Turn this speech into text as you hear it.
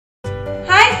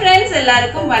friends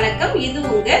எல்லாருக்கும் வணக்கம். இது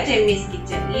உங்க Jemmy's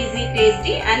kitchen. Easy,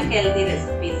 tasty and healthy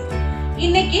recipes.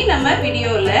 இன்னைக்கு நம்ம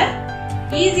வீடியோல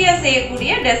ஈஸியா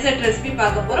செய்யக்கூடிய டெசர்ட் ரெசிபி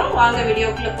பார்க்க போறோம். வாங்க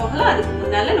வீடியோக்குள்ள போகலாம். அதுக்கு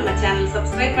முன்னால நம்ம சேனல்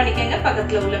சப்ஸ்கிரைப் பண்ணிக்கங்க.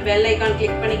 பக்கத்துல உள்ள பெல் ஐகான்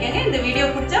கிளிக் பண்ணிக்கங்க. இந்த வீடியோ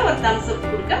பிடிச்சா ஒரு thumbs up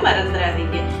கொடுக்க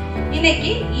மறந்துடாதீங்க.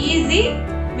 இன்னைக்கு ஈஸி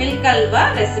மில்க் ஹல்வா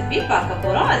ரெசிபி பார்க்க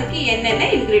போறோம். அதுக்கு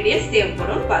என்னென்ன இன்கிரிடியன்ட்ஸ்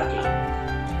தேவைப்படும் பார்க்கலாம்.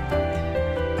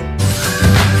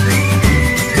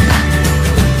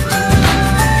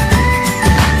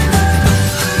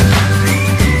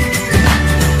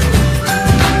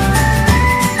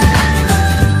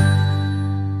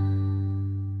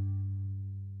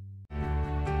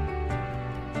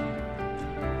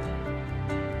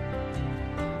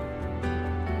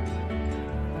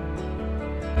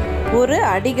 ஒரு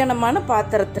அடிகனமான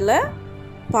பாத்திரத்தில்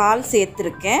பால்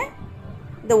சேர்த்துருக்கேன்.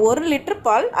 இந்த 1 லிட்டர்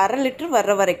பால் 1/2 லிட்டர்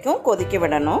வர்ற வரைக்கும் கொதிக்க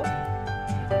விடணும்.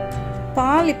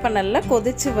 பால் இப்போ நல்லா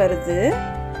கொதிச்சு வருது.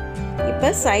 இப்போ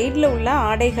சைடில் உள்ள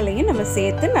ஆடைகளையும் நம்ம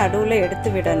சேர்த்து நடுவில்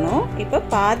எடுத்து விடணும். இப்போ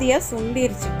பாதியாக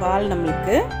சுண்டிருச்சு பால்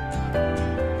நம்மளுக்கு.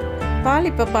 பால்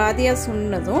இப்போ பாதியாக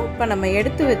சுண்ணதும் இப்போ நம்ம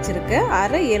எடுத்து வச்சுருக்க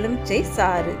 1/2 எலுமிச்சை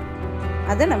சாறு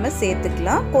அதை நம்ம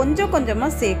சேர்த்துக்கலாம். கொஞ்சம்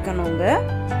கொஞ்சமாக சேர்க்கணுங்க.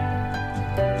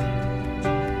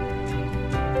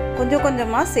 கொஞ்சம்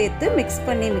கொஞ்சமாக சேர்த்து மிக்ஸ்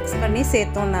பண்ணி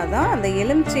சேர்த்தோன்னா தான் அந்த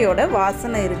எலுமிச்சையோட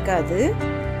வாசனை இருக்காது.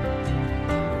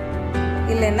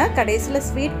 இல்லைன்னா கடைசியில்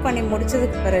ஸ்வீட் பண்ணி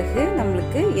முடிச்சதுக்கு பிறகு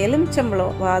நம்மளுக்கு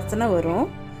எலுமிச்சம்பழம் வாசனை வரும்.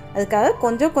 அதுக்காக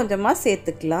கொஞ்சம் கொஞ்சமாக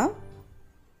சேர்த்துக்கலாம்.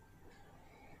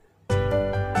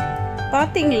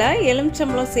 பார்த்தீங்களா,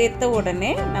 எலுமிச்சம்பழம் சேர்த்த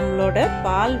உடனே நம்மளோட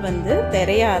பால்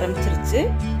தெரிய ஆரம்பிச்சிருச்சு.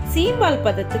 சீம்பால்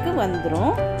பதத்துக்கு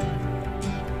வந்துடும்.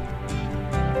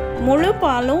 முழு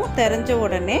பாலும் தெரிஞ்ச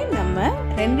உடனே நம்ம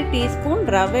 2 டீஸ்பூன்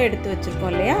ரவை எடுத்து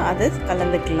வச்சுருக்கோம் இல்லையா, அதை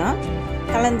கலந்துக்கலாம்.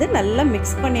 கலந்து நல்லா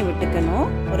மிக்ஸ் பண்ணி விட்டுக்கணும்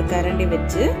ஒரு கரண்டி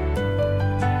வச்சு.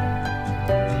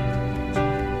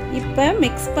 இப்போ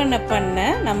மிக்ஸ் பண்ண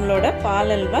நம்மளோட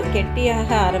பால் அல்வா கெட்டியாக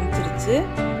ஆரம்பிச்சிருச்சு.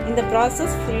 இந்த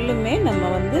ப்ராசஸ் ஃபுல்லுமே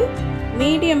நம்ம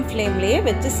மீடியம் ஃப்ளேம்லேயே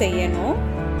வச்சு செய்யணும்.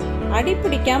 அடி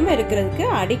பிடிக்காமல் இருக்கிறதுக்கு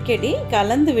அடிக்கடி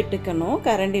கலந்து விட்டுக்கணும்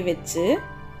கரண்டி வச்சு.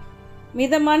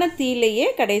 மிதமான தீயிலேயே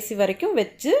கடைசி வரைக்கும்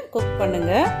வச்சு குக்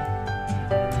பண்ணுங்க.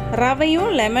 ரவையும்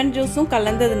லெமன் ஜூஸும்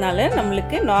கலந்ததுனால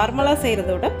நம்மளுக்கு நார்மலாக செய்கிறத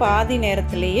விட பாதி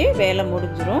நேரத்திலேயே வேலை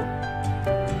முடிஞ்சிடும்.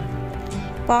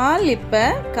 பால் இப்போ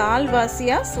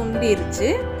கால்வாசியாக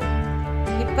சுண்டிருச்சு.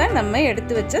 இப்போ நம்ம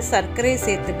எடுத்து வச்ச சர்க்கரையை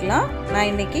சேர்த்துக்கலாம்.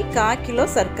 நான் இன்னைக்கு 1/4 கிலோ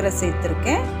சர்க்கரை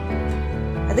சேர்த்துருக்கேன்.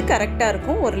 அது கரெக்டாக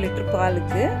இருக்கும் 1 லிட்டர்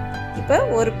பாலுக்கு. இப்போ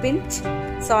ஒரு பிஞ்ச்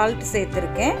சால்ட்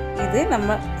சேர்த்துருக்கேன். இது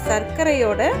நம்ம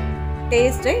சர்க்கரையோட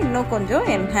டேஸ்ட்டை இன்னும் கொஞ்சம்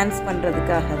என்ஹான்ஸ்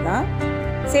பண்ணுறதுக்காக தான்.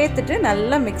 சேர்த்துட்டு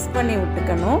நல்லா மிக்ஸ் பண்ணி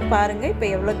விட்டுக்கணும். பாருங்கள் இப்போ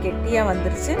எவ்வளோ கெட்டியாக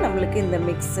வந்துருச்சு நம்மளுக்கு இந்த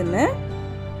மிக்ஸுன்னு.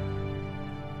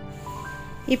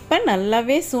 இப்போ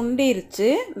நல்லாவே சுண்டிருச்சு.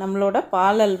 நம்மளோட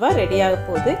பால் அல்வா ரெடியாக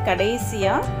போகுது.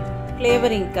 கடைசியாக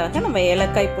ஃப்ளேவரிங்காக நம்ம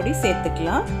ஏலக்காய் பொடி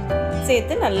சேர்த்துக்கலாம்.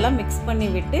 சேர்த்து நல்லா மிக்ஸ் பண்ணி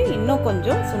விட்டு இன்னும்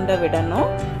கொஞ்சம் சுண்ட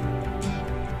விடணும்.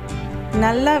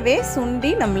 நல்லாவே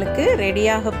சுண்டி நம்மளுக்கு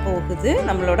ரெடியாக போகுது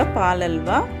நம்மளோட பால்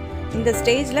அல்வா. இந்த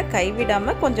ஸ்டேஜில்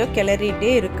கைவிடாமல் கொஞ்சம் கிளறிட்டே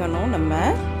இருக்கணும். நம்ம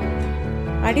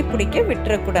அடி பிடிக்க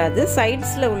விட்டுறக்கூடாது.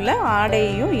 சைட்ஸில் உள்ள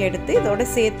ஆடையையும் எடுத்து இதோட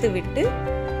சேர்த்து விட்டு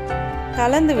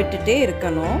கலந்து விட்டுட்டே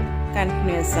இருக்கணும்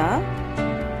கண்டினியூஸாக.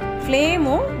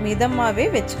 ஃப்ளேமும் மிதமாகவே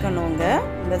வச்சுக்கணுங்க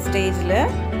இந்த ஸ்டேஜில்.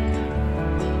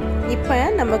 இப்போ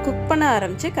நம்ம குக் பண்ண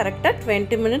ஆரம்பித்து கரெக்டாக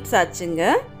 20 மினிட்ஸ் ஆச்சுங்க.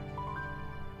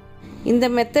 இந்த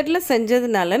மெத்தடில்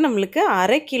செஞ்சதுனால நம்மளுக்கு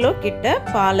 1/2 கிலோ கிட்ட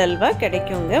பால் அல்வா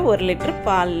கிடைக்குங்க 1 லிட்டர்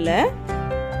பாலில்.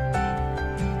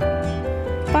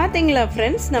 பார்த்தீங்களா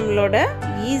ஃப்ரெண்ட்ஸ், நம்மளோட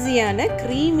ஈஸியான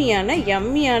க்ரீமியான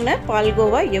யம்மியான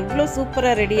பால்கோவா எவ்வளோ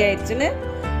சூப்பராக ரெடி ஆயிடுச்சுன்னு.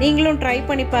 நீங்களும் ட்ரை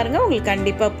பண்ணி பாருங்கள், உங்களுக்கு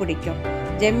கண்டிப்பாக பிடிக்கும்.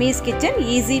 Jemmy's kitchen,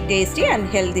 easy, tasty and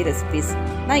healthy recipes.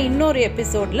 நான் இன்னொரு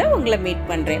எபிசோடில் உங்களை மீட்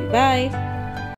பண்ணுறேன். பாய்.